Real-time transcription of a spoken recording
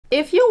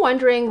If you're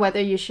wondering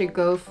whether you should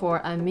go for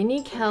a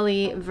mini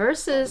Kelly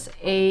versus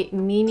a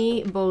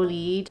mini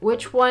Bolide,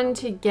 which one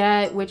to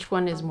get, which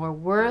one is more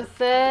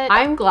worth it,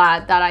 I'm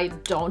glad that I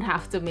don't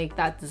have to make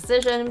that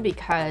decision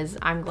because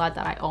I'm glad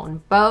that I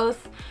own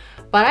both.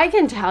 But I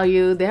can tell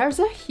you there's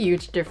a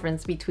huge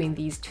difference between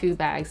these two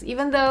bags,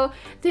 even though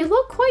they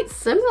look quite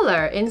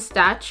similar in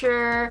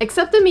stature,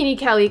 except the mini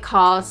Kelly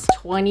costs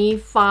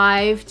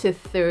 25 to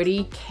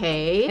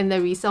 30K in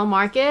the resale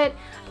market.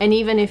 And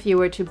even if you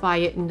were to buy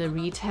it in the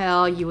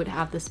retail, you would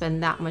have to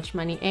spend that much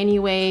money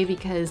anyway,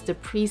 because the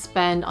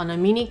pre-spend on a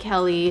mini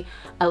Kelly,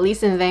 at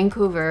least in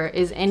Vancouver,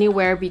 is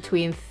anywhere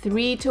between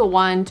 3 to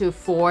 1 to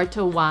 4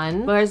 to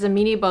 1, whereas the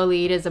mini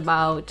Bolide is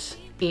about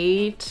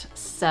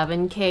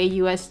 7K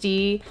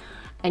USD,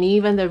 and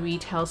even the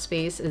retail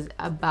space is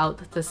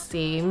about the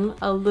same,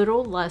 a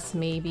little less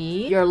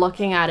maybe. You're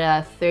looking at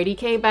a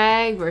 30K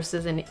bag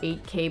versus an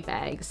 8K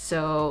bag,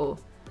 so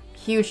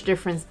huge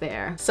difference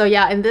there. So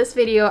yeah, in this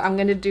video I'm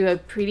gonna do a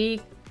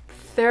pretty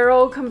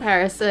thorough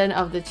comparison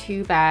of the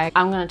two bags.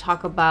 I'm gonna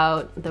talk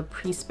about the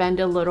pre-spend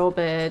a little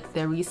bit,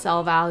 the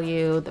resale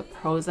value, the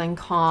pros and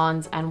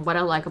cons, and what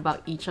I like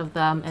about each of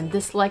them and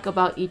dislike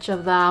about each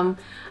of them.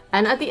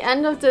 And at the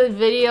end of the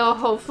video,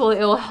 hopefully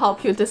it will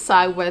help you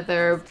decide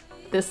whether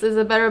this is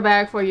a better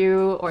bag for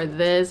you or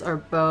this or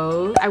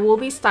both. I will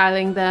be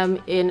styling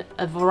them in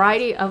a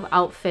variety of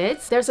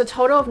outfits. There's a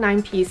total of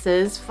 9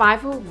 pieces,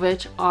 5 of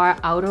which are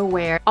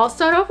outerwear. I'll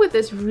start off with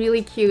this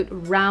really cute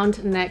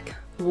round neck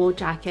wool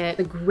jacket,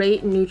 a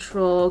great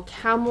neutral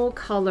camel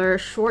color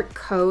short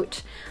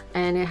coat,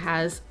 and it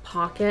has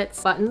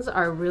pockets. Buttons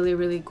are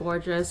really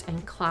gorgeous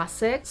and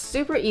classic.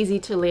 Super easy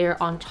to layer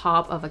on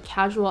top of a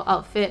casual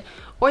outfit,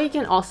 or you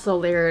can also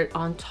layer it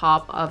on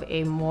top of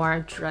a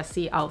more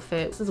dressy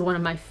outfit. This is one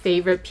of my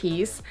favorite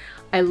pieces.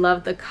 I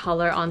love the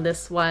color on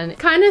this one.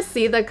 Kind of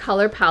see the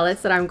color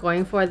palettes that I'm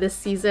going for this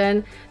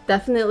season.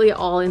 Definitely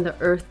all in the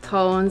earth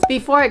tones.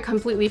 Before I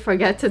completely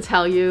forget to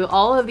tell you,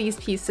 all of these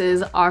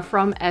pieces are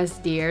from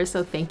Deer,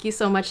 so thank you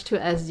so much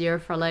to Deer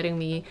for letting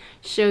me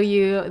show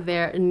you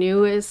their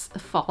newest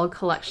fall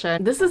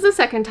collection. This is the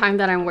second time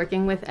that I'm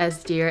working with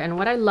Deer, and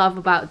what I love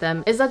about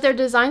them is that their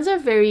designs are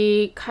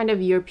very kind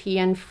of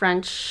European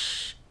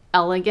French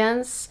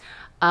elegance.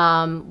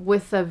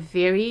 With a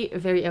very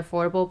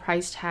affordable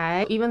price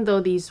tag. Even though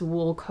these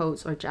wool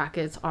coats or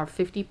jackets are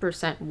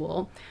 50%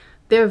 wool,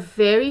 they're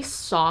very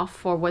soft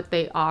for what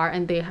they are,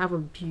 and they have a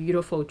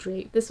beautiful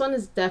drape. This one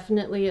is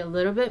definitely a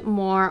little bit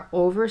more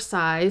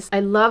oversized. I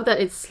love that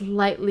it's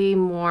slightly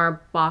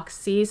more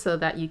boxy so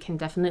that you can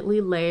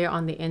definitely layer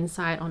on the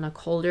inside on a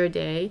colder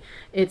day.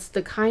 It's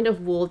the kind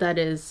of wool that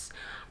is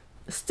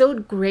still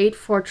great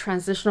for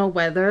transitional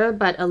weather,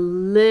 but a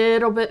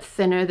little bit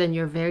thinner than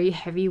your very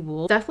heavy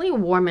wool. Definitely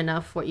warm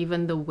enough for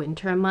even the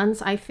winter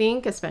months, I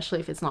think, especially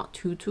if it's not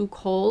too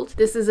cold.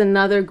 This is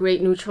another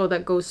great neutral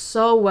that goes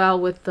so well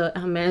with the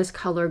Hermes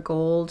color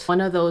gold. One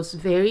of those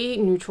very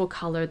neutral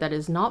color that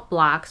is not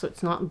black, so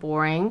it's not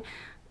boring.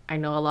 I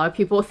know a lot of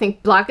people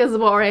think black is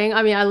boring.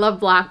 I mean, I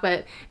love black,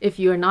 but if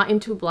you're not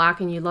into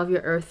black and you love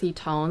your earthy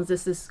tones,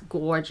 this is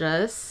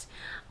gorgeous.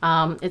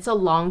 It's a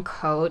long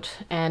coat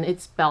and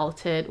it's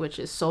belted, which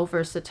is so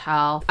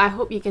versatile. I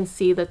hope you can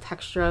see the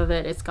texture of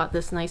it. It's got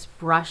this nice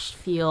brushed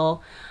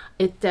feel.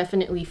 It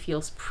definitely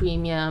feels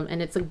premium,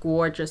 and it's a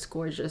gorgeous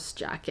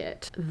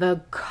jacket.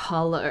 The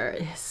color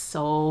is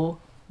so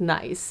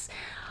nice.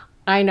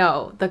 I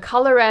know, the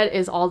color red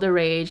is all the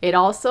rage. It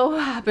also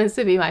happens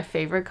to be my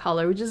favorite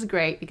color, which is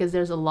great because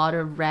there's a lot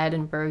of red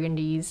and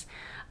burgundies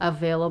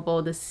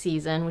available this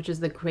season, which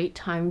is the great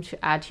time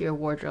to add to your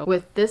wardrobe.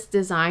 With this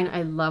design,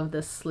 I love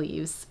the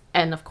sleeves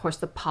and of course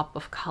the pop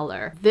of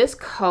color. This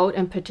coat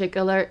in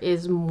particular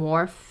is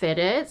more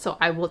fitted, so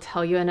I will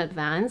tell you in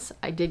advance,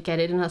 I did get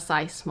it in a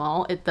size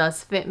small. It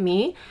does fit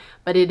me,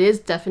 but it is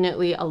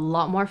definitely a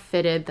lot more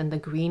fitted than the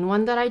green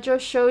one that I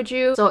just showed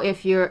you. So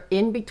if you're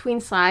in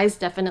between size,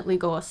 definitely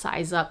go a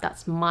size up.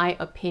 That's my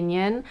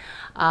opinion.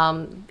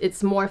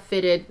 It's more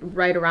fitted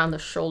right around the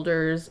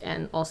shoulders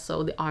and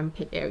also the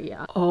armpit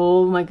area.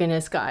 Oh my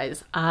goodness,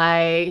 guys,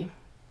 I'm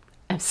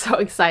so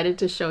excited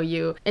to show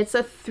you. It's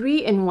a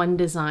 3-in-1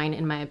 design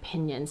in my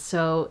opinion.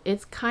 So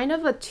it's kind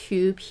of a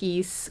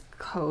 2-piece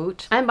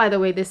coat. And by the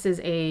way, this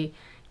is a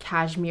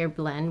cashmere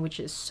blend, which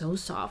is so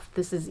soft.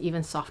 This is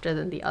even softer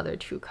than the other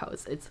 2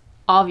 coats. It's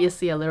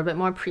obviously a little bit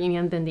more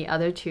premium than the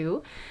other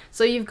 2.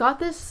 So you've got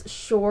this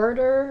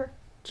shorter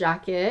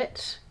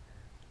jacket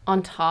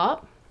on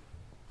top.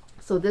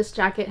 So this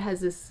jacket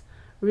has this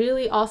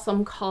really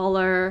awesome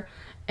collar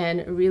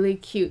and really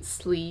cute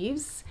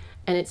sleeves,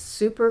 and it's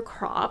super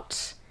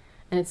cropped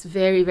and it's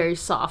very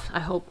soft. I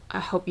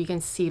hope you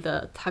can see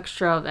the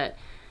texture of it.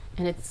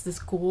 And it's this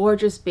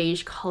gorgeous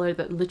beige color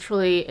that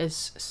literally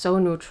is so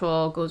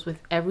neutral, goes with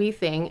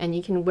everything, and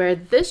you can wear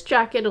this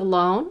jacket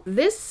alone.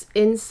 This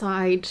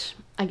inside,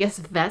 I guess,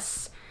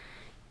 vest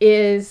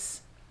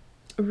is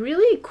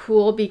really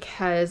cool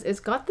because it's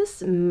got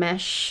this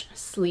mesh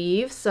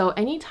sleeve. So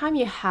anytime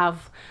you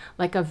have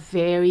like a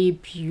very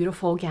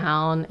beautiful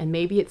gown and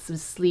maybe it's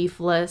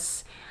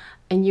sleeveless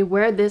and you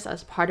wear this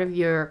as part of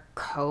your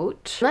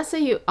coat. Let's say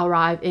you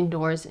arrive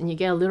indoors and you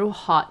get a little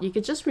hot, you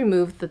could just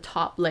remove the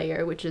top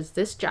layer, which is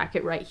this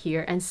jacket right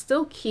here, and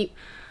still keep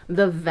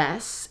the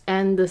vest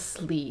and the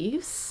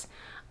sleeves,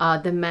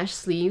 the mesh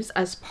sleeves,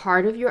 as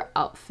part of your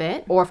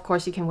outfit. Or of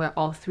course you can wear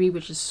all three,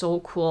 which is so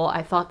cool.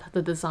 I thought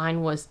the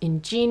design was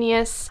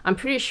ingenious. I'm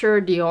pretty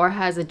sure Dior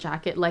has a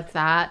jacket like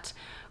that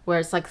where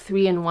it's like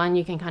 3 in 1.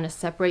 You can kind of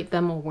separate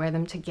them or wear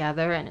them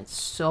together, and it's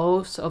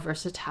so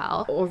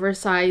versatile.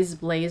 Oversized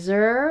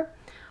blazer.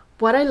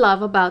 What I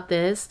love about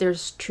this,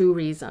 there's 2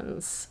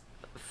 reasons.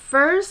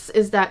 First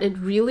is that it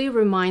really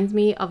reminds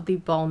me of the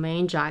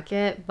Balmain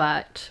jacket,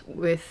 but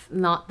with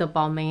not the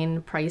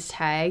Balmain price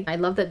tag. I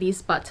love that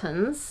these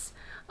buttons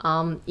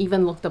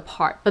even look the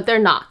part, but they're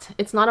not.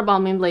 It's not a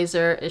Balmain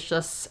blazer, it's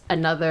just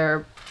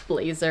another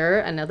blazer,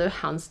 another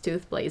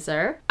houndstooth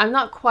blazer. I'm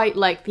not quite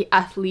like the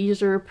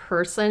athleisure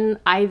person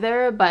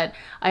either, but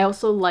I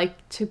also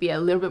like to be a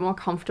little bit more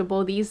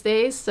comfortable these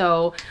days,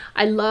 so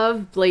I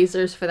love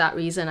blazers for that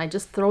reason. I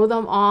just throw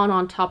them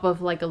on top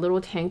of like a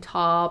little tank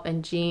top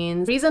and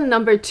jeans. Reason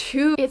number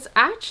 2, it's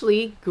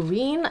actually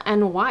green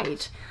and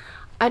white.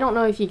 I don't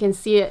know if you can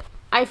see it.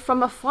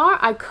 From afar,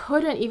 I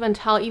couldn't even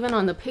tell, even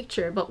on the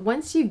picture, but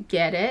once you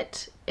get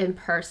it in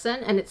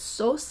person, and it's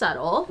so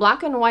subtle.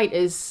 Black and white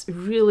is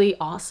really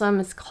awesome,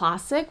 it's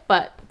classic,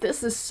 but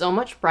this is so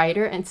much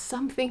brighter and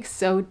something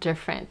so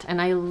different, and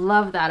I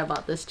love that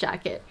about this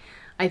jacket.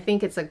 I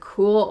think it's a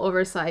cool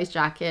oversized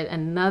jacket,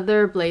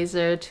 another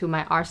blazer to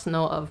my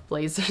arsenal of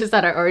blazers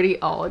that I already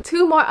own.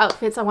 2 more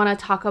outfits I want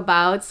to talk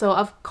about. So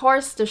of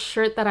course the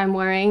shirt that I'm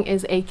wearing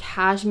is a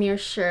cashmere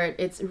shirt.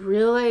 It's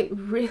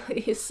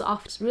really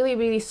soft. It's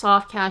really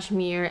soft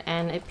cashmere,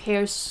 and it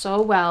pairs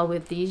so well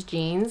with these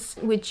jeans.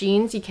 With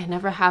jeans you can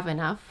never have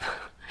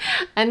enough.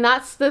 And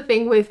that's the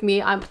thing with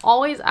me, I'm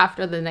always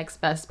after the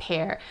next best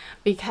pair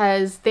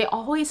because they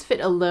always fit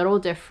a little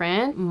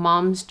different.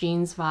 Mom's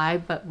jeans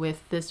vibe, but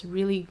with this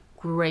really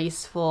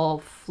graceful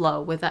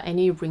flow without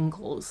any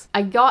wrinkles.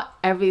 I got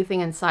everything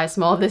in size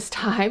small this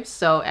time,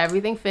 so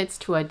everything fits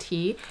to a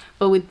T.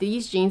 But with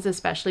these jeans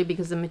especially,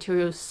 because the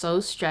material is so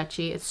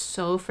stretchy, it's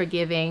so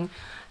forgiving.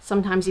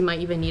 Sometimes you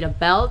might even need a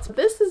belt.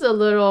 This is a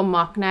little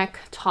mock neck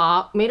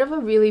top made of a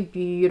really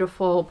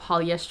beautiful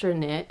polyester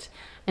knit.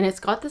 And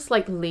it's got this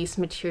like lace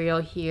material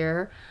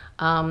here.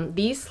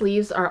 These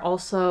sleeves are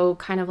also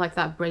kind of like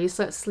that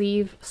bracelet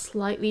sleeve,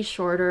 slightly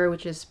shorter,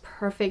 which is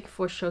perfect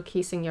for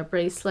showcasing your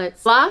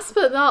bracelets. Last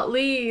but not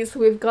least,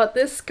 we've got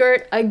this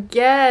skirt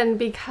again,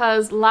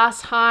 because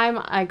last time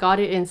I got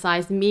it in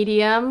size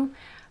medium.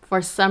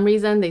 For some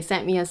reason, they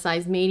sent me a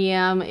size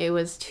medium. It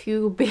was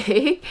too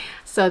big.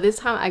 So this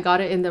time I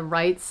got it in the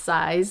right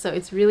size. So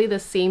it's really the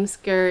same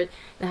skirt.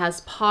 It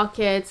has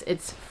pockets,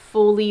 it's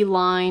fully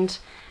lined,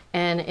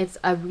 and it's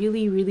a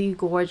really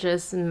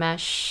gorgeous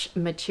mesh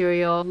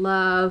material.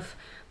 Love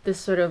this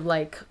sort of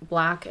like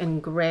black and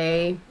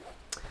gray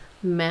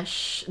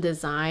mesh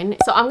design.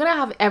 So I'm gonna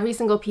have every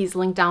single piece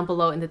linked down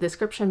below in the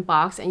description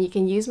box, and you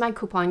can use my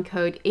coupon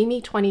code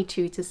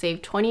AMY22 to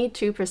save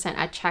 22%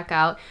 at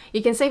checkout.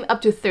 You can save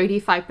up to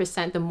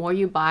 35%. The more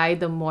you buy,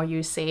 the more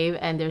you save,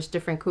 and there's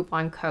different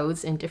coupon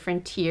codes in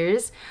different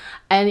tiers.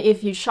 And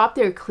if you shop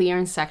their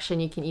clearance section,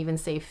 you can even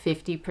save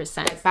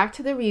 50%. Back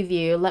to the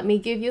review, let me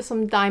give you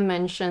some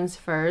dimensions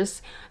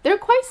first. They're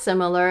quite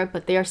similar,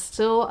 but they are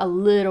still a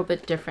little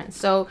bit different.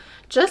 So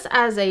just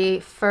as a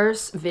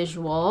first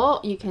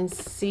visual, you can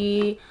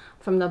see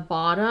from the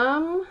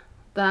bottom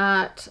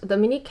that the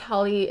Mini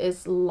Kelly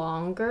is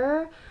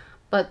longer,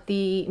 but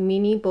the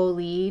Mini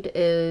Bolide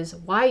is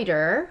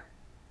wider.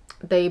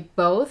 They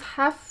both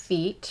have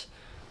feet.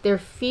 Their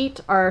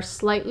feet are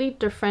slightly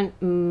different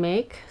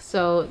make.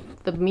 So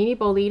the Mini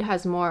Bolide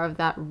has more of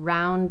that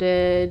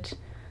rounded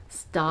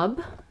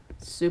stub.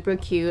 Super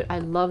cute. I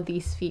love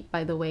these feet,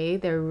 by the way.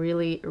 They're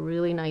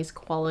really nice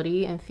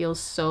quality and feel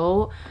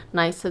so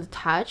nice to the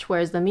touch,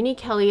 whereas the Mini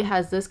Kelly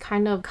has this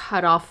kind of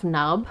cut off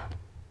nub.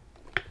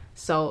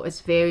 So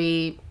it's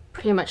pretty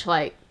much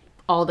like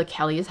all the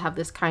Kellys have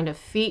this kind of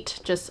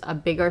feet, just a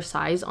bigger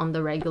size on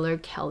the regular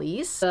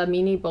Kellys. The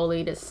Mini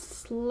Bolide is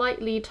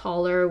slightly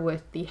taller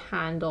with the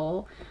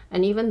handle,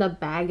 and even the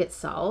bag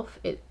itself,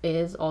 it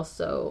is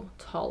also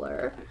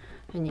taller,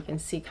 and you can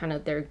see kind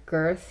of their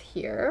girth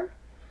here.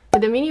 For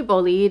the Mini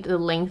Bolide, the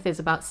length is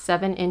about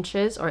 7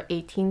 inches or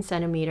 18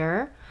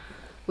 centimeter,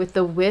 with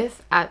the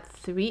width at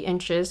 3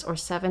 inches or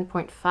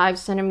 7.5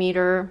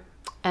 centimeter,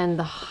 and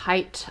the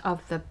height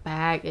of the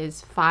bag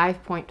is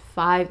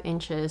 5.5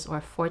 inches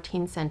or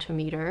 14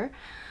 centimeter.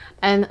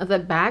 And the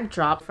bag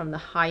drop from the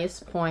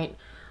highest point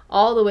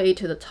all the way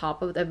to the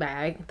top of the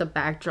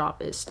bag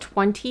drop is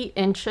 20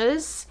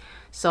 inches,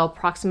 so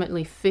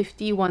approximately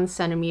 51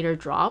 centimeter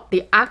drop.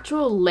 The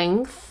actual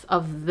length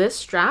of this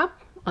strap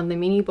on the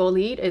mini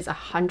Bolide is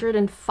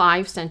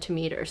 105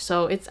 centimeters.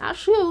 So it's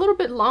actually a little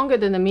bit longer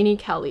than the mini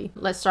Kelly.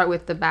 Let's start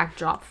with the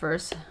backdrop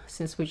first,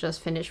 since we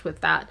just finished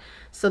with that.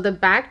 So the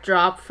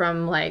backdrop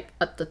from like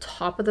at the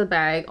top of the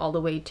bag all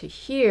the way to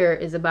here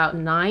is about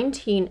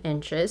 19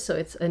 inches. So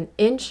it's an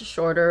inch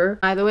shorter.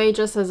 By the way,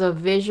 just as a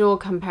visual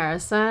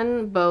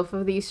comparison, both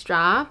of these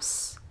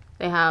straps,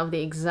 they have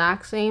the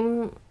exact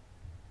same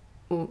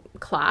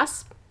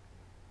clasp.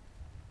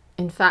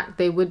 In fact,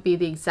 they would be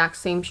the exact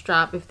same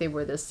strap if they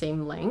were the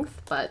same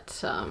length,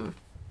 but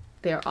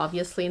they're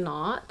obviously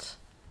not,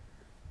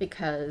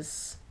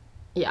 because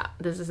yeah,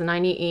 this is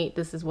 98,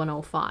 this is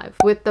 105.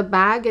 With the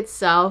bag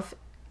itself,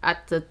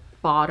 at the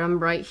bottom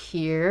right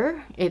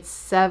here, it's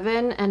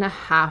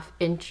 7.5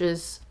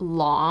 inches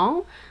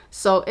long.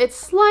 So it's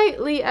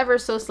slightly, ever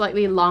so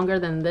slightly longer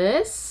than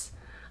this.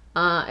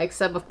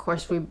 Except of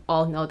course we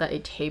all know that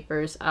it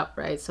tapers up,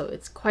 right? So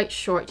it's quite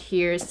short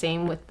here.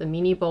 Same with the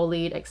mini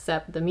Bolide,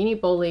 except the mini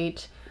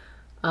Bolide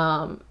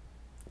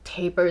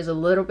tapers a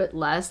little bit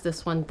less.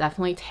 This one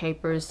definitely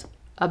tapers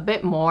a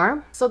bit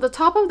more. So the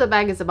top of the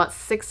bag is about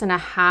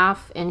 6.5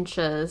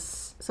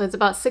 inches. So it's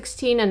about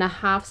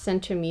 16.5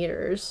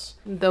 centimeters.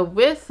 The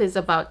width is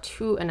about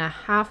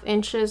 2.5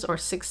 inches or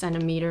 6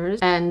 centimeters.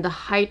 And the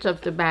height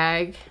of the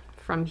bag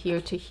from here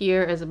to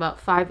here is about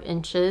 5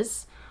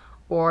 inches.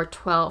 Or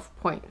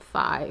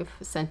 12.5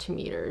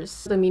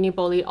 centimeters. The mini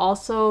Bolide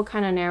also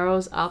kind of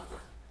narrows up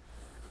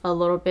a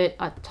little bit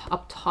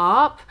up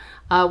top.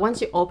 Once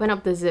you open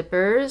up the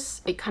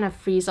zippers, it kind of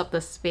frees up the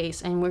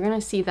space, and we're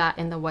gonna see that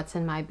in the what's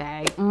in my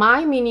bag.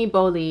 My mini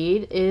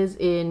Bolide is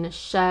in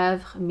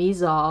chèvre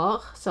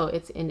misor, so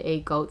it's in a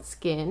goat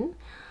skin.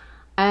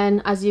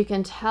 And as you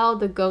can tell,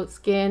 the goat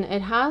skin,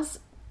 it has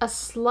a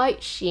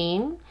slight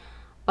sheen.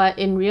 But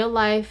in real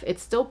life,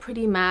 it's still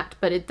pretty matte,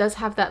 but it does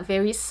have that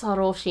very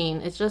subtle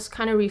sheen. It just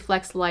kind of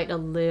reflects light a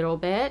little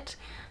bit.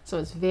 So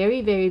it's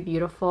very, very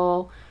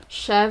beautiful.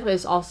 Chèvre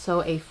is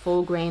also a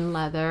full grain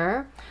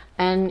leather,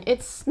 and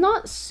it's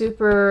not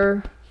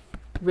super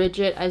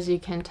rigid, as you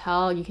can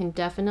tell. You can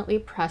definitely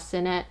press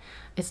in it.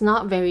 It's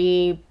not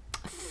very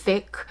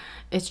thick.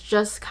 It's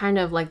just kind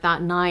of like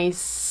that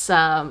nice,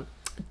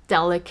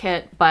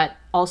 delicate, but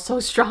also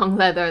strong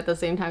leather at the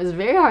same time. It's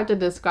very hard to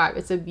describe.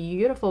 It's a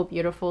beautiful,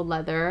 beautiful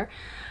leather.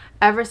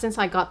 Ever since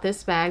I got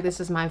this bag, this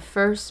is my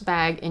first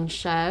bag in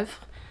chèvre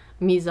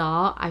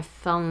misor, I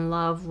fell in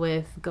love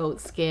with goat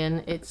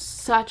skin. It's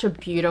such a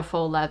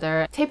beautiful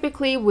leather.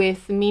 Typically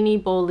with mini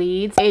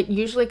Bolides, it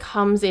usually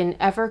comes in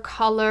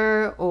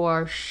Evercolor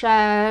or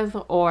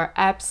chèvre or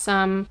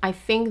Epsom. I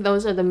think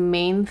those are the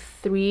main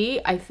three.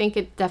 I think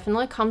it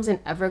definitely comes in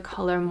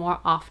Evercolor more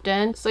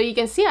often. So you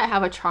can see I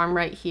have a charm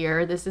right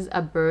here. This is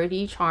a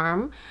birdie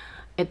charm.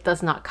 It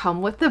does not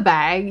come with the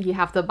bag. You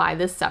have to buy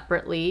this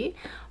separately.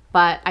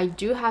 But I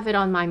do have it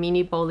on my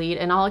mini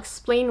Bolide, and I'll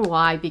explain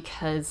why,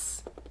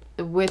 because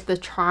with the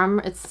charm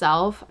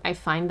itself, I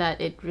find that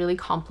it really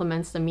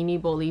complements the mini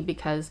Bolide,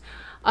 because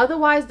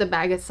otherwise the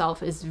bag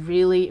itself is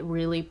really,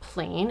 really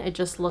plain. It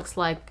just looks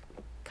like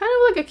kind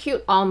of like a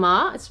cute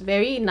Alma. It's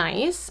very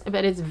nice,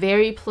 but it's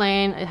very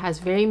plain. It has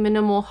very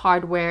minimal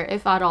hardware,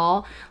 if at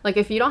all. Like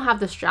if you don't have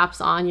the straps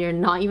on, you're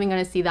not even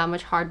going to see that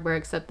much hardware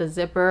except the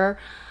zipper.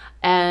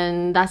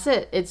 And that's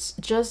it. It's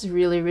just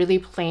really, really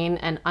plain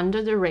and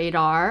under the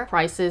radar.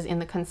 Prices in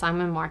the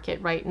consignment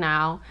market right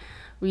now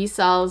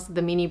resells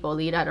the mini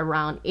Bolide at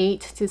around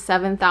 8,000 to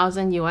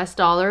 7,000 US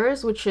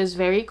dollars, which is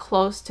very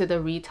close to the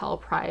retail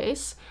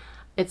price.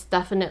 It's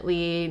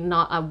definitely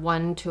not a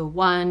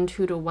 1-to-1,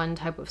 2-to-1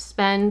 type of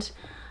spend.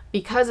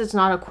 Because it's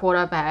not a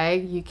quota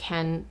bag, you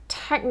can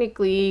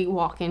technically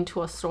walk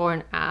into a store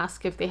and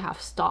ask if they have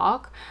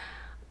stock.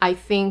 I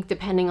think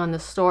depending on the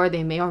store,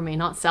 they may or may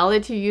not sell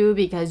it to you,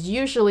 because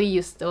usually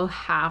you still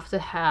have to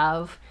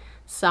have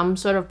some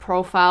sort of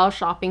profile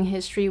shopping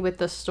history with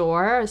the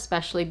store,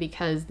 especially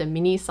because the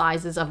mini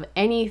sizes of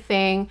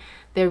anything,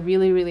 they're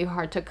really, really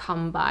hard to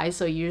come by.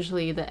 So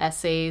usually the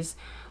SAs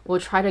will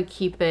try to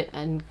keep it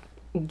and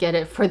get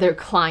it for their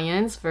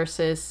clients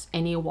versus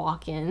any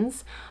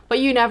walk-ins. But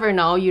you never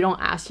know. You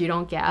don't ask, you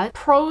don't get.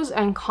 Pros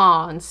and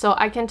cons. So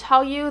I can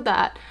tell you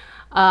that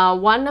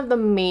one of the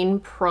main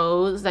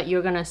pros that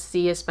you're gonna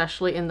see,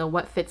 especially in the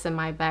what fits in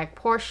my bag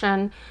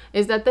portion,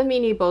 is that the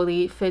mini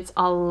Bolide fits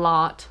a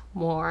lot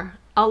more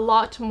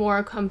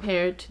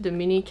compared to the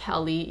mini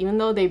Kelly, even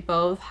though they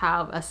both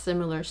have a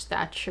similar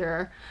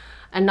stature.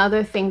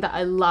 Another thing that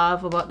I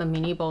love about the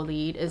mini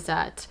Bolide is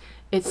that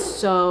it's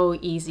so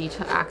easy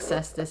to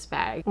access this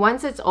bag.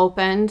 Once it's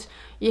opened,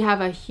 you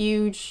have a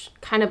huge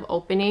kind of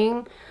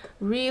opening,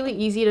 really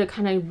easy to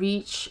kind of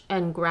reach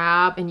and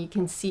grab, and you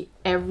can see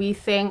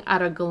everything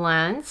at a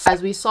glance.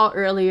 As we saw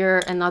earlier,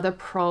 another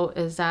pro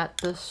is that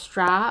the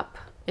strap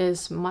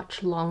is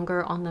much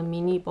longer on the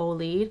mini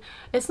Bolide.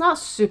 It's not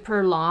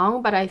super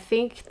long, but I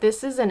think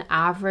this is an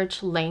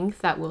average length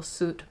that will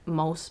suit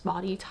most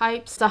body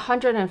types. It's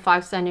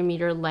 105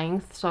 centimeter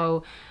length,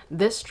 so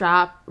this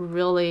strap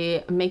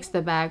really makes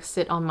the bag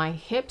sit on my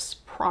hips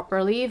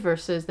properly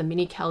versus the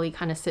Mini Kelly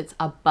kind of sits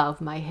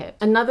above my hip.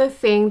 Another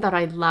thing that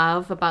I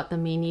love about the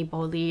Mini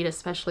Bolide,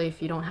 especially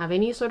if you don't have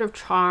any sort of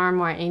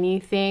charm or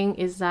anything,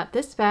 is that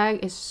this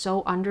bag is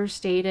so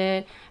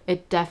understated.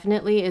 It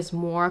definitely is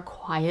more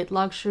quiet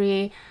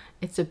luxury.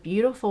 It's a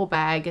beautiful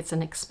bag. It's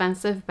an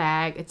expensive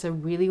bag. It's a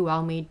really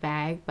well-made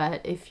bag,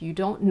 but if you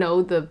don't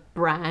know the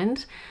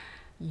brand,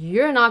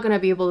 you're not going to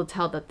be able to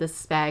tell that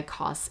this bag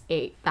costs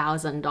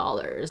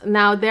 $8,000.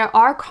 Now, there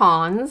are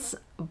cons.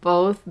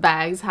 Both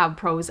bags have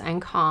pros and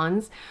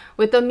cons.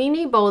 With the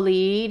Mini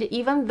Bolide,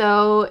 even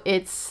though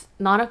it's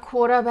not a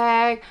quota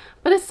bag,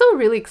 but it's still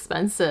really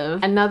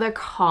expensive. Another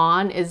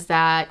con is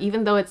that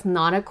even though it's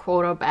not a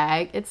quota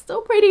bag, it's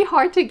still pretty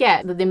hard to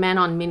get. The demand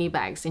on mini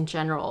bags in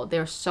general,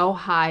 they're so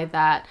high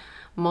that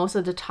most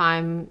of the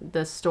time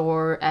the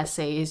store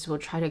SAs will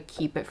try to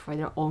keep it for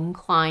their own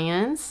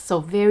clients. So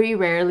very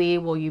rarely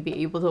will you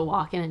be able to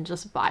walk in and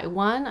just buy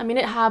one. I mean,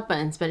 it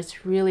happens, but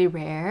it's really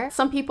rare.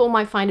 Some people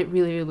might find it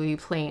really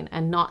plain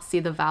and not see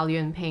the value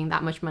in paying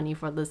that much money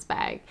for this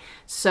bag.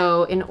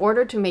 So in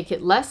order to make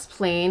it less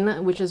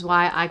plain, which is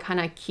why I kind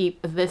of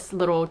keep this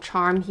little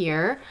charm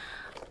here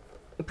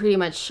pretty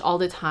much all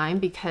the time,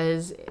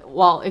 because,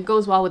 well, it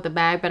goes well with the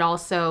bag, but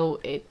also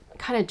it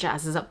kind of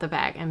jazzes up the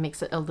bag and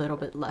makes it a little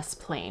bit less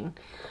plain.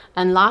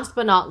 And last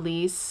but not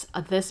least,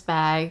 this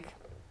bag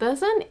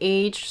doesn't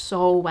age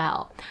so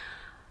well.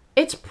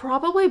 It's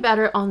probably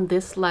better on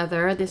this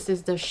leather. This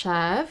is the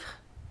Chèvre.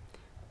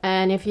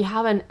 And if you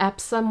have an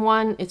Epsom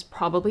one, it's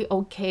probably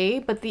okay.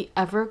 But the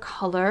Ever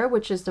color,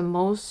 which is the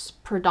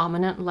most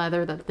predominant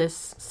leather that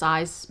this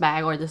size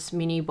bag or this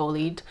Mini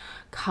Bolide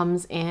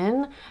comes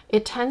in,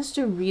 it tends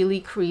to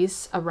really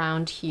crease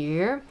around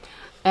here.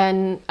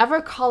 And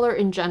Ever color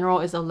in general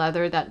is a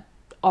leather that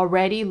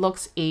already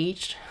looks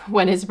aged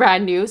when it's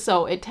brand new,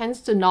 so it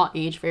tends to not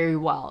age very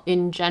well.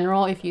 In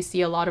general, if you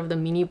see a lot of the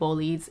Mini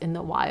Bolides in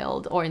the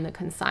wild or in the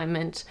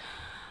consignment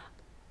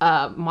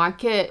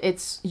market,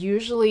 it's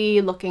usually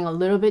looking a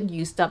little bit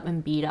used up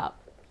and beat up,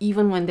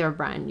 even when they're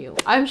brand new.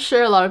 I'm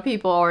sure a lot of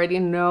people already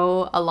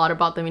know a lot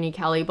about the Mini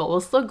Kelly, but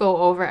we'll still go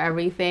over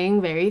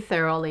everything very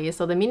thoroughly.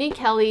 So the Mini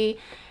Kelly,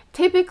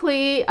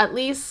 typically, at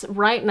least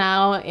right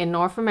now in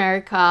North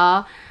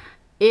America,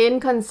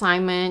 in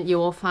consignment, you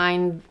will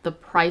find the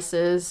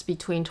prices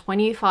between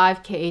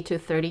 25K to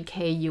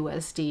 30K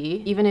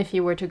USD. Even if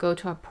you were to go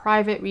to a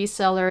private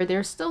reseller,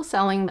 they're still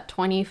selling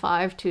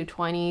 25 to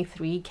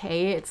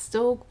 23K. It's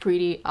still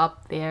pretty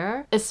up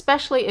there,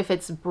 especially if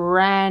it's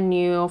brand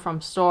new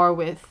from store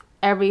with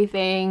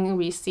everything,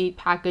 receipt,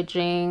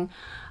 packaging,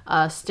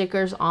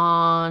 stickers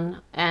on,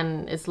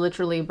 and it's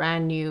literally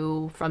brand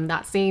new from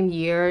that same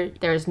year.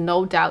 There's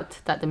no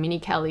doubt that the Mini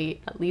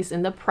Kelly, at least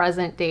in the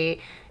present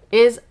day,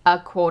 is a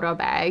quota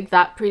bag.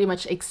 That pretty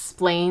much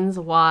explains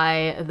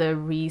why the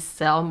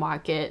resale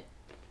market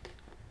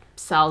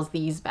sells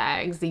these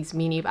bags, these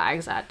mini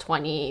bags, at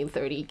 20,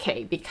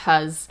 30K,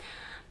 because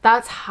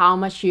that's how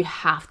much you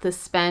have to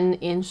spend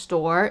in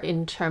store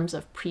in terms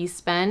of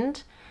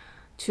pre-spend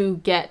to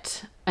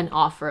get an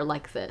offer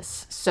like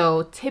this.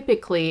 So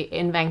typically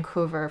in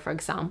Vancouver, for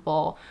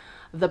example,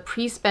 the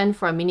pre-spend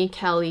for a Mini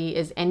Kelly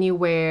is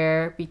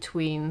anywhere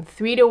between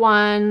 3 to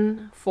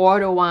 1, 4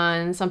 to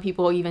 1, some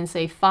people even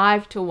say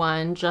 5 to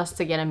 1 just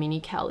to get a Mini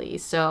Kelly.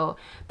 So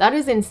that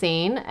is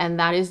insane, and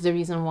that is the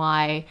reason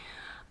why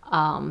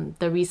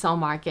the resale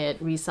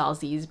market resells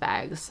these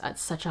bags at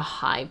such a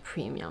high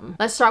premium.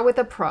 Let's start with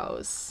the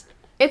pros.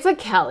 It's a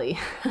Kelly.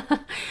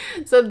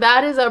 So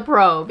that is a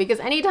pro, because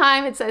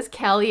anytime it says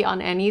Kelly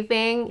on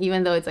anything,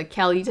 even though it's a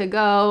Kelly to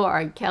go or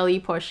a Kelly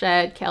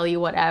pochette, Kelly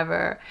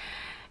whatever,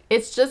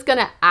 it's just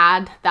gonna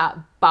add that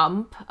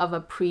bump of a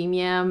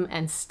premium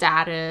and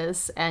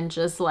status and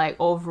just like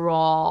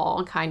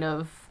overall kind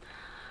of,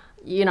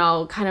 you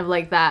know, kind of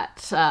like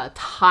that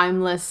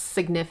timeless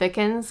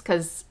significance,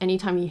 because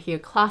anytime you hear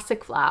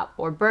classic flap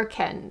or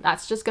Birkin,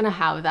 that's just gonna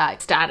have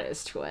that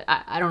status to it.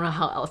 I don't know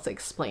how else to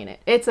explain it.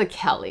 It's a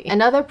Kelly.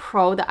 Another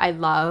pro that I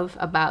love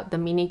about the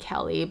Mini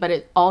Kelly, but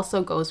it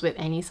also goes with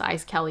any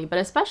size Kelly, but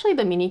especially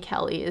the Mini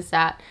Kelly, is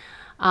that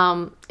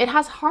it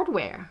has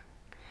hardware.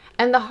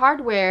 And the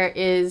hardware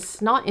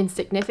is not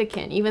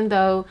insignificant, even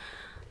though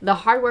the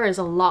hardware is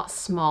a lot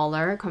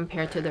smaller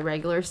compared to the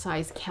regular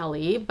size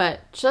Kelly.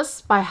 But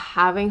just by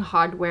having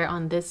hardware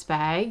on this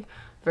bag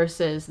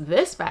versus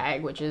this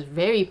bag, which is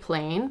very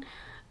plain,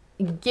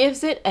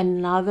 gives it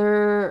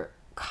another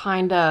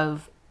kind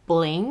of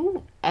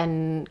bling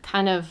and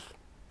kind of,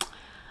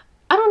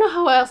 I don't know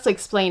how else to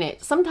explain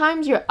it.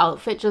 Sometimes your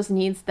outfit just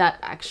needs that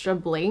extra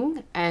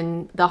bling,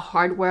 and the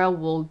hardware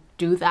will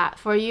do that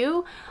for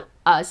you.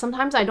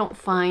 Sometimes I don't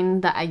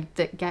find that I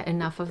get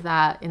enough of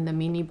that in the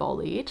Mini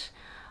Bolide.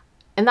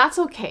 And that's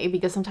okay,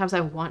 because sometimes I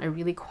want a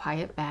really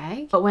quiet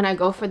bag. But when I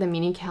go for the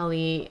Mini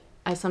Kelly,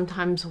 I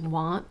sometimes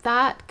want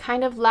that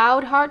kind of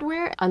loud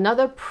hardware.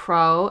 Another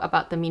pro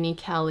about the Mini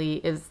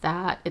Kelly is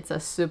that it's a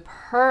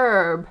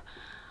superb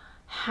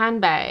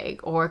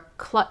handbag or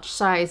clutch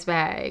size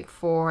bag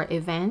for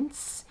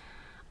events.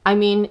 I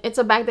mean, it's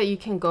a bag that you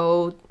can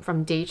go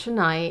from day to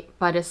night,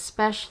 but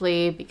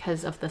especially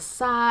because of the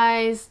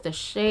size, the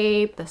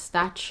shape, the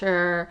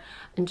stature,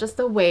 and just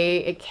the way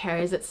it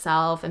carries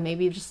itself, and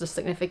maybe just the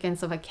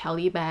significance of a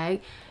Kelly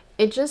bag,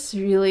 it just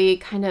really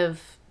kind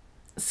of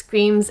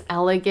screams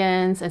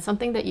elegance and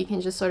something that you can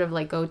just sort of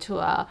like go to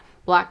a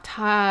black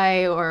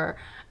tie or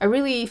a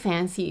really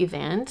fancy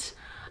event.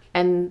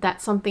 And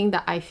that's something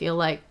that I feel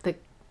like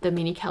the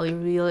Mini Kelly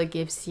really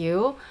gives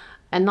you,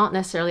 and not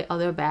necessarily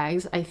other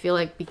bags. I feel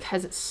like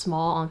because it's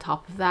small on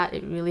top of that,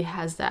 it really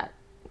has that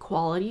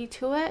quality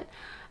to it.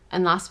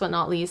 And last but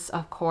not least,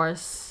 of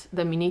course,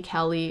 the Mini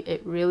Kelly,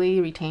 it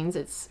really retains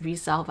its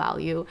resale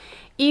value.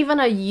 Even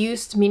a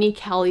used Mini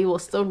Kelly will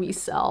still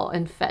resell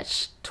and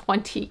fetch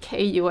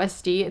 20k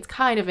USD. It's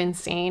kind of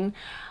insane.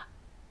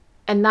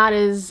 And that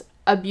is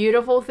a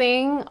beautiful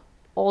thing,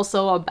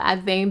 also a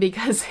bad thing,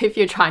 because if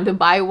you're trying to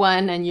buy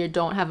one and you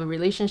don't have a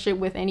relationship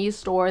with any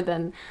store,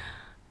 then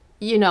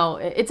you know,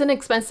 it's an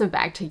expensive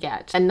bag to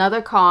get.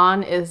 Another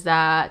con is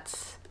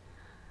that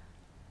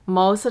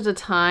most of the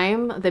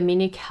time, the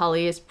Mini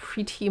Kelly is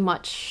pretty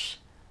much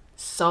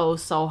so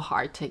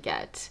hard to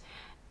get.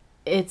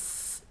 It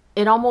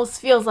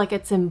almost feels like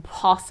it's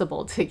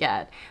impossible to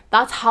get.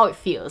 That's how it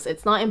feels.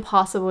 It's not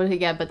impossible to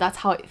get, but that's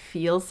how it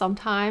feels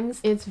sometimes.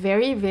 It's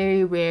very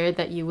rare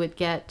that you would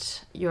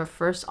get your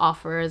first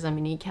offer as a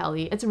Mini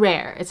Kelly. It's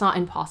rare. It's not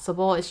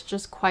impossible. It's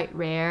just quite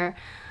rare.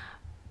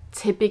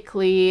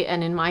 Typically,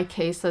 and in my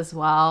case as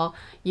well,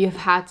 you've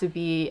had to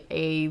be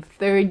a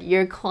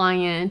third-year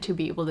client to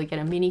be able to get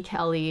a Mini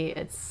Kelly.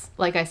 It's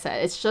like I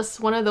said, it's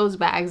just one of those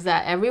bags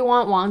that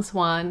everyone wants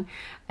one,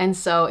 and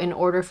so in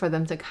order for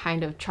them to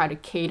kind of try to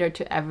cater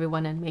to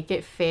everyone and make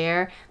it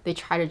fair, they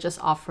try to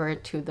just offer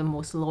it to the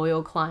most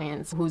loyal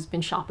clients who's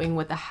been shopping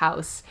with the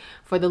house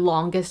for the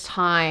longest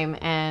time.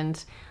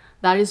 And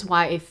that is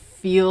why it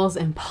feels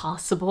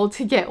impossible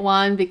to get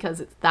one, because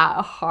it's that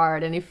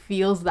hard, and it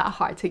feels that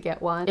hard to get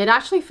one. It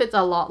actually fits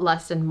a lot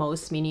less than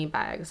most mini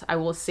bags. I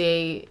will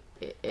say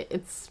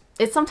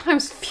it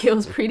sometimes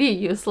feels pretty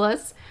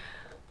useless,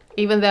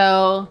 even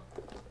though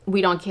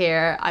we don't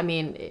care. I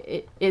mean,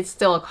 it's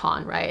still a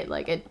con, right?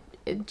 Like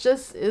it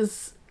just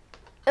is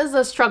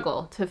a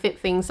struggle to fit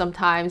things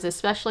sometimes,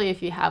 especially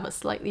if you have a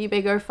slightly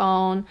bigger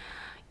phone.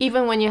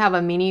 Even when you have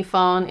a mini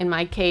phone, in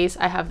my case,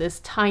 I have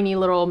this tiny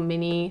little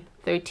mini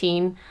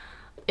 13.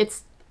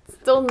 It's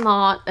still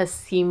not as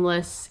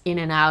seamless in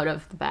and out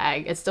of the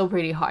bag. It's still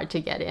pretty hard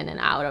to get in and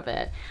out of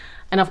it.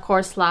 And of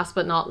course, last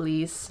but not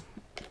least,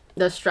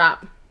 the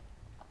strap.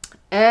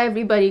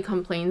 Everybody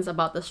complains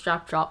about the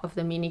strap drop of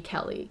the Mini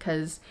Kelly,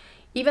 because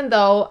even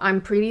though I'm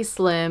pretty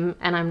slim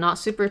and I'm not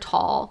super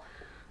tall,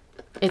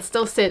 it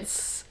still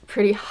sits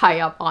pretty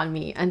high up on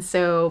me. And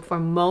so for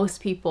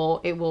most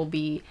people, it will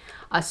be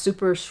a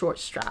super short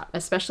strap,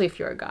 especially if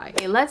you're a guy.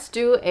 Okay, let's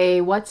do a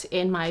what's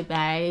in my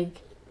bag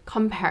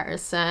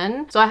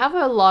comparison. So I have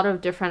a lot of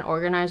different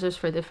organizers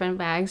for different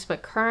bags,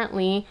 but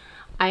currently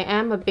I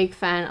am a big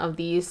fan of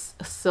these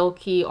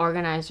silky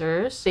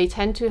organizers. They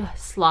tend to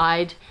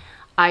slide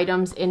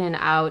items in and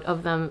out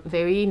of them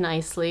very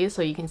nicely,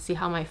 so you can see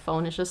how my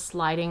phone is just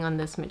sliding on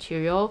this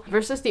material.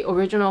 Versus the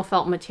original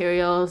felt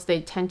materials,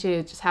 they tend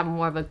to just have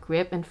more of a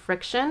grip and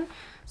friction.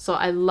 So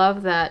I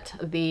love that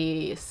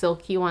the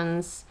silky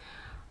ones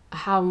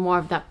have more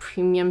of that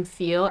premium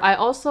feel. I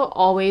also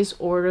always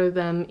order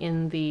them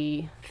in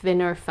the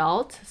thinner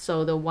felt,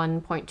 so the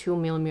 1.2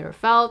 millimeter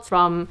felt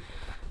from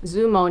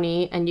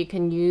Zumoni, and you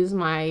can use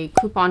my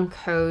coupon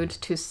code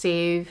to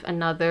save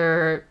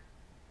another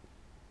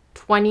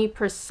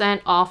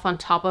 20% off on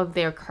top of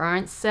their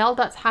current sale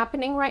that's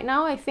happening right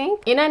now, I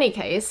think. In any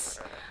case,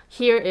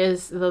 here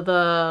is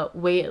the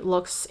way it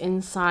looks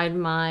inside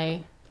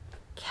my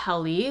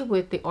Kelly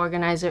with the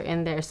organizer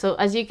in there. So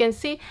as you can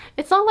see,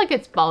 it's not like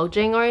it's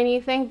bulging or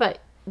anything, but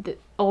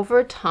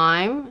over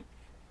time,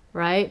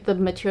 right, the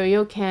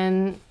material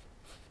can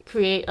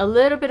create a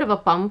little bit of a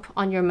bump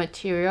on your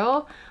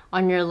material,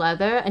 on your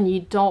leather, and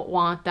you don't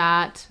want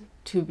that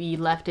to be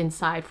left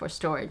inside for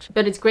storage.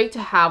 But it's great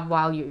to have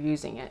while you're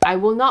using it. I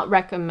will not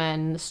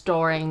recommend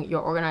storing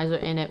your organizer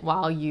in it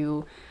while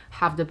you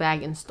have the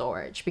bag in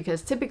storage,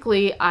 because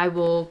typically I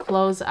will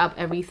close up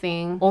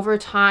everything. Over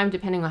time,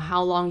 depending on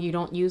how long you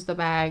don't use the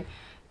bag,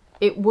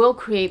 it will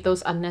create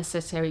those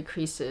unnecessary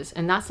creases,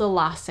 and that's the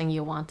last thing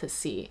you want to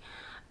see.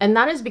 And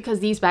that is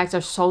because these bags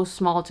are so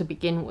small to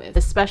begin with,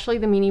 especially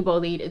the Mini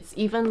Bolide. It's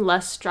even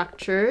less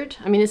structured.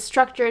 I mean, it's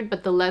structured,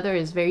 but the leather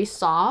is very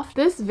soft.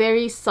 This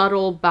very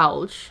subtle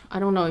bulge, I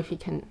don't know if you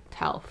can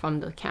tell from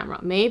the camera.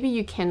 Maybe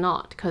you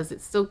cannot, because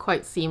it's still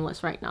quite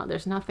seamless right now.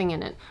 There's nothing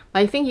in it,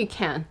 but I think you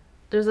can.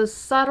 There's a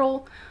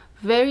subtle,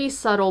 very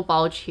subtle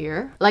bulge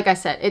here. Like I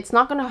said, it's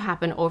not gonna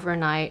happen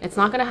overnight. It's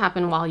not gonna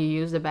happen while you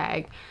use the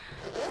bag.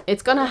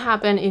 It's gonna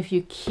happen if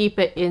you keep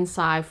it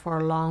inside for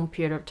a long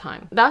period of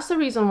time. That's the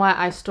reason why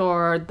I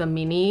store the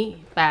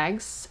mini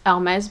bags,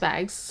 Hermes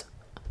bags,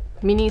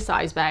 mini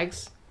size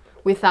bags,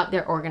 without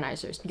their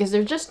organizers, because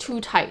they're just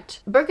too tight.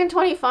 Birkin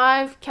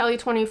 25, Kelly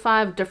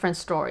 25, different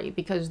story,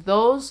 because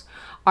those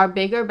are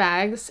bigger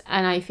bags,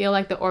 and I feel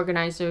like the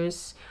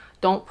organizers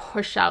don't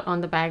push out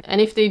on the bag.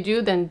 And if they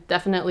do, then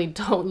definitely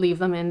don't leave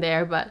them in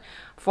there. But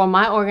for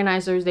my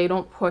organizers, they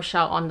don't push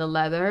out on the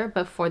leather,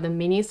 but for the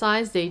mini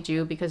size, they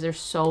do because they're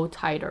so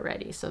tight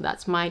already. So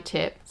that's my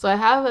tip. So I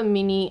have a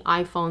mini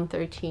iPhone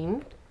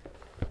 13.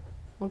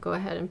 We'll go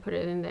ahead and put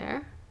it in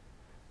there.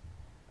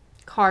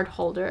 Card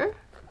holder.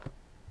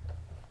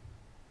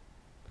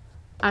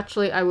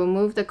 Actually, I will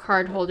move the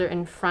card holder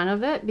in front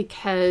of it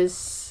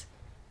because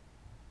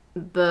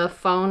the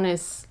phone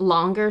is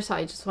longer, so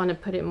I just want to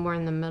put it more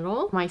in the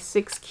middle. My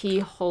 6-key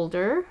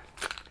holder,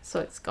 so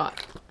it's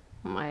got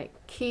my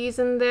keys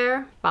in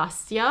there.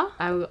 Bastia.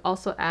 I will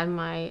also add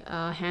my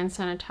hand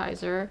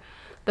sanitizer.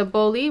 The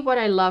Bolide, what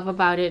I love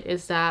about it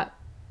is that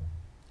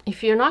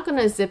if you're not going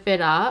to zip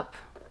it up,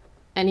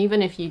 and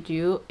even if you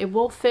do, it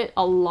will fit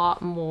a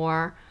lot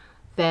more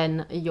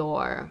than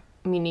your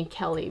mini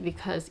Kelly,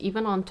 because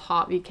even on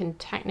top you can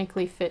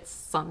technically fit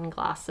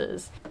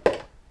sunglasses.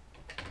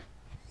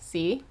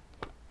 See?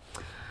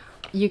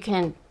 You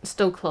can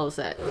still close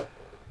it.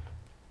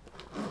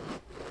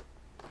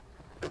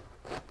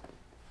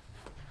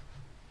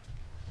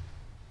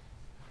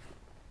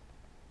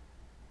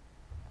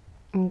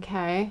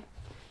 Okay,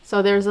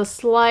 so there's a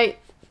slight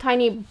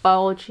tiny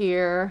bulge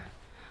here,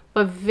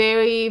 but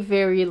very,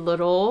 very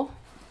little.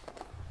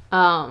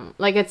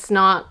 Like it's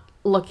not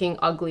looking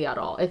ugly at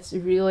all. It's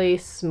really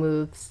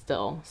smooth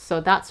still.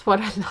 So that's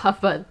what I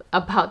love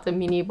about the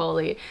mini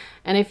Bolide.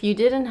 And if you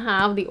didn't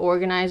have the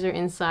organizer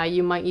inside,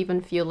 you might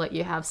even feel like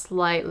you have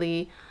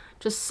slightly,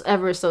 just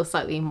ever so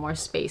slightly more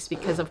space,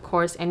 because of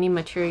course any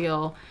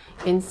material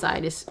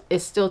inside is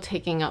still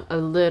taking up a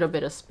little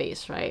bit of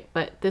space, right?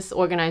 But this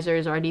organizer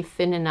is already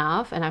thin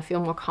enough, and I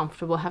feel more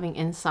comfortable having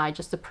inside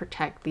just to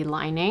protect the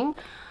lining.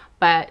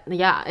 But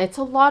yeah, it's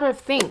a lot of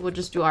things. We'll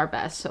just do our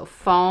best. So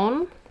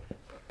phone,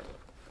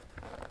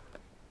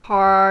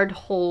 card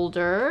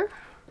holder,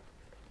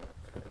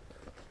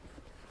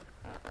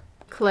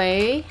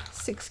 clay,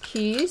 6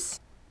 keys.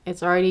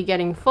 It's already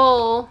getting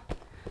full.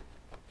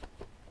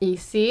 You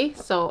see?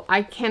 So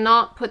I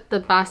cannot put the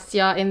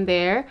Bastia in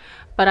there,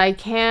 but I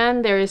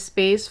can. There is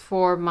space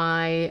for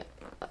my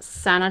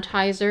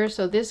sanitizer.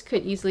 So this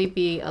could easily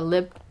be a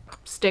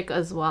lipstick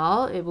as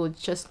well. It will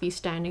just be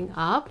standing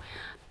up.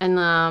 And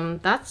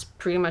that's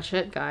pretty much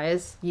it,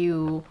 guys.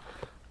 You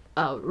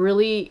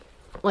really,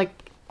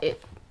 like,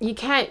 it. You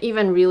can't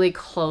even really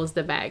close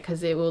the bag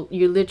because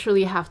you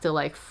literally have to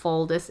like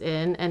fold this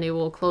in, and it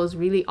will close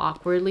really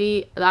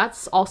awkwardly.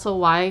 That's also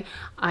why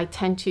I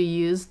tend to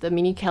use the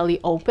mini Kelly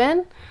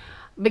open,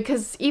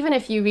 because even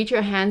if you reach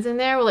your hands in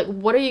there, like,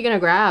 what are you gonna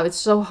grab? It's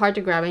so hard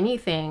to grab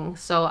anything.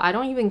 So I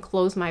don't even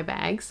close my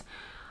bags.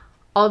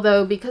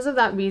 Although because of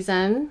that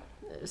reason,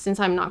 since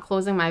I'm not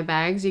closing my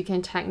bags, you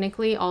can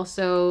technically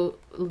also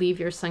leave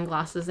your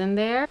sunglasses in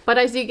there. But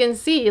as you can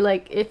see,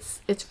 like, it's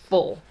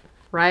full.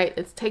 Right?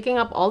 It's taking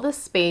up all the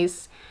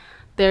space.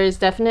 There's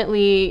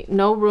definitely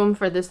no room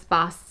for this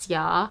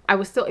Bastia. I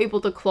was still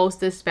able to close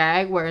this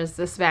bag, whereas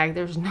this bag,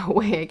 there's no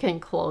way I can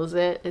close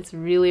it. It's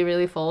really,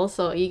 really full.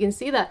 So you can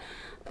see that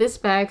this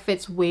bag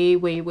fits way,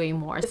 way, way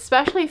more.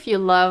 Especially if you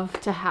love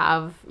to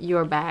have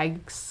your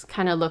bags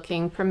kind of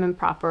looking prim and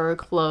proper,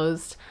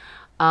 closed.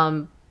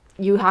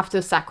 You have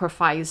to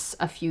sacrifice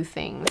a few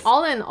things.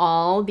 All in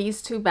all,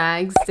 these two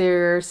bags,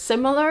 they're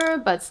similar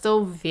but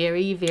still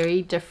very,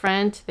 very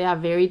different. They have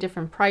very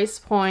different price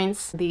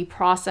points. The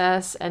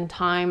process and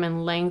time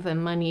and length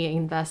and money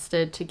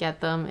invested to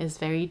get them is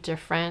very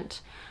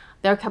different.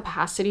 Their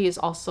capacity is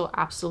also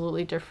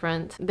absolutely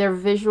different. Their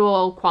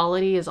visual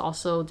quality is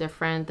also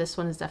different. This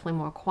one is definitely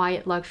more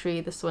quiet luxury.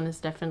 This one is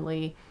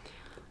definitely,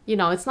 you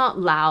know, it's not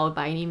loud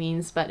by any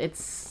means, but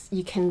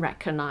you can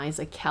recognize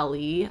a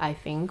Kelly, I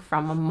think,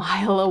 from a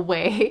mile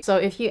away. So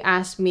if you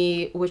ask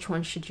me which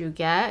one should you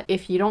get,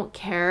 if you don't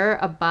care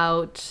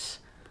about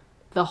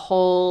the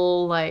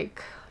whole,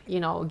 like,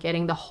 you know,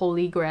 getting the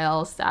holy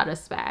grail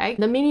status bag,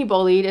 the mini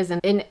Bolide is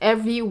in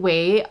every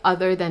way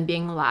other than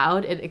being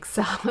loud. It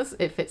excels.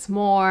 It fits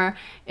more.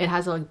 It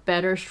has a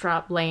better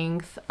strap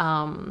length.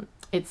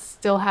 It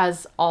still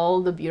has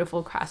all the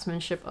beautiful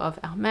craftsmanship of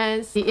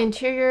Hermes. The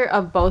interior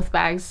of both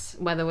bags,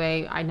 by the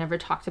way, I never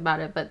talked about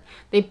it, but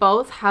they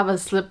both have a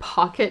slip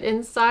pocket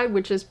inside,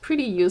 which is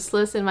pretty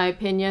useless in my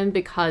opinion,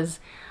 because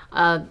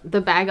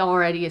the bag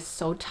already is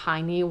so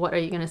tiny. What are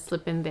you gonna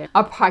slip in there?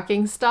 A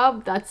parking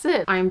stub, that's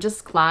it. I'm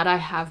just glad I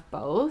have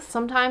both.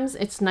 Sometimes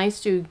it's nice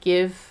to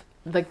give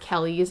the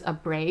Kellys a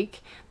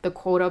break, the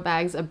quota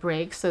bags a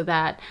break, so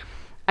that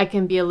I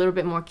can be a little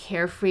bit more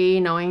carefree,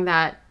 knowing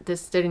that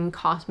this didn't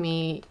cost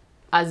me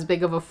as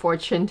big of a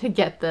fortune to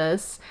get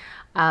this.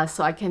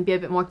 So I can be a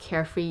bit more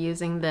carefree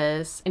using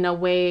this. In a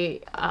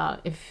way,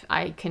 if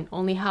I can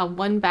only have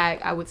one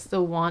bag, I would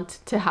still want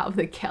to have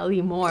the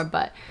Kelly more,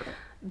 but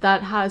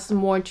that has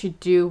more to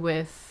do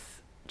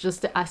with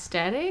just the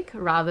aesthetic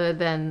rather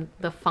than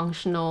the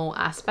functional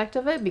aspect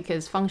of it,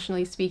 because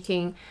functionally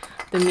speaking,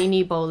 the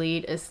mini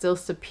Bolide is still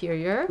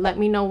superior. Let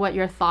me know what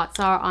your thoughts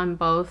are on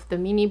both the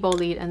mini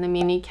Bolide and the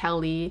mini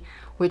Kelly.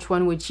 Which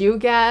one would you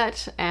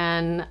get?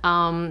 And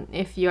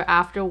if you're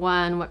after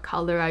one, what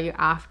color are you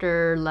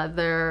after?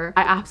 Leather?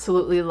 I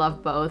absolutely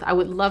love both. I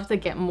would love to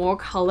get more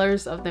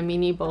colors of the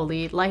mini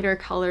Bolide, lighter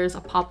colors, a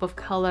pop of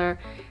color.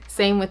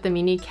 Same with the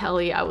mini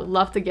Kelly. I would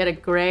love to get a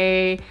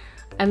gray,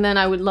 and then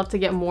I would love to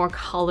get more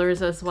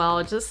colors as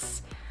well.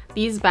 Just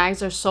these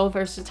bags are so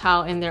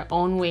versatile in their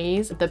own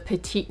ways. The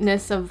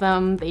petiteness of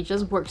them, they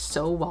just work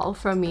so well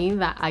for me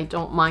that I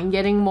don't mind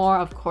getting more.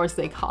 Of course,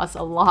 they cost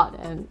a lot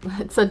and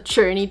it's a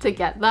journey to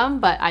get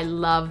them, but I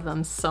love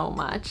them so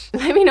much.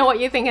 Let me know what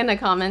you think in the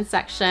comments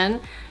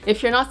section.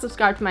 If you're not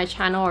subscribed to my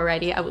channel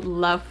already, I would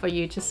love for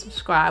you to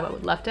subscribe. I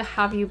would love to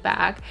have you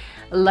back.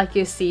 Like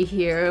you see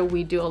here,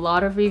 we do a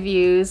lot of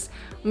reviews,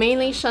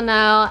 mainly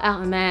Chanel,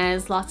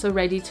 Hermes, lots of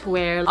ready to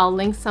wear. I'll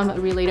link some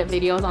related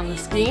videos on the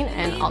screen,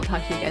 and I'll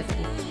talk to you guys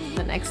in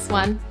the next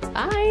one.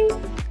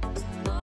 Bye!